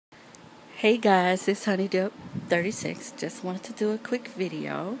Hey guys, it's HoneyDip36. Just wanted to do a quick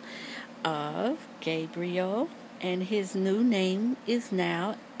video of Gabriel, and his new name is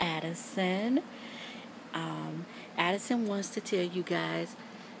now Addison. Addison wants to tell you guys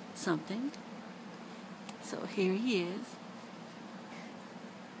something. So here he is.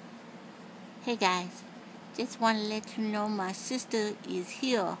 Hey guys, just want to let you know my sister is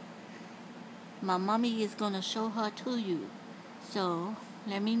here. My mommy is going to show her to you. So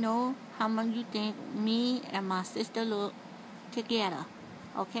let me know how much you think me and my sister look together.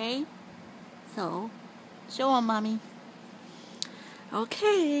 Okay? So show her, mommy.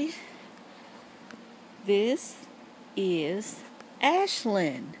 Okay. This is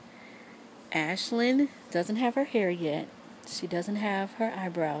Ashilyn. Ashilyn doesn't have her hair yet. She doesn't have her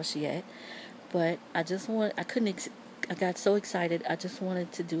eyebrows yet. But I got so excited. I just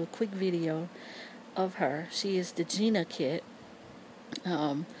wanted to do a quick video of her. She is the Gina kit.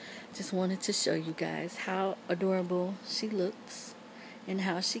 Just wanted to show you guys how adorable she looks and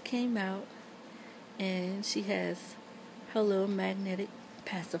how she came out. And she has her little magnetic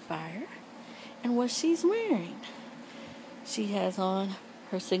pacifier and what she's wearing. She has on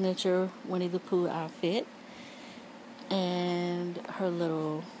her signature Winnie the Pooh outfit and her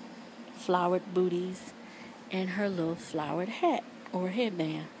little flowered booties and her little flowered hat or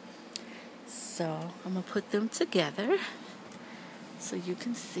headband. So I'm going to put them together so you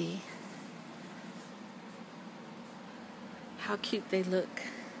can see how cute they look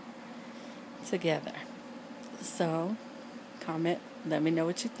together. So comment, let me know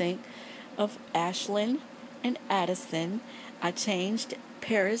what you think of Ashilyn and Addison. I changed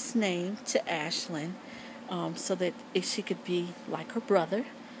Paris' name to Ashilyn so that she could be like her brother.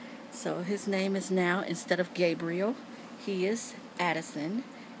 So his name is now, instead of Gabriel, he is Addison,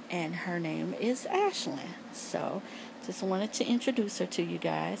 and her name is Ashilyn. So just wanted to introduce her to you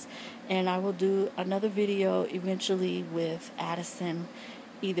guys, and I will do another video eventually with Addison,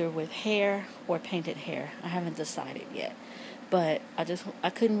 either with hair or painted hair. I haven't decided yet, but I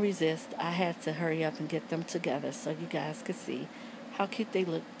couldn't resist. I had to hurry up and get them together so you guys could see how cute they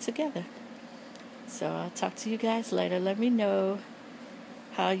look together. So I'll talk to you guys later. Let me know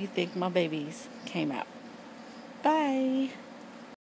how you think my babies came out. Bye.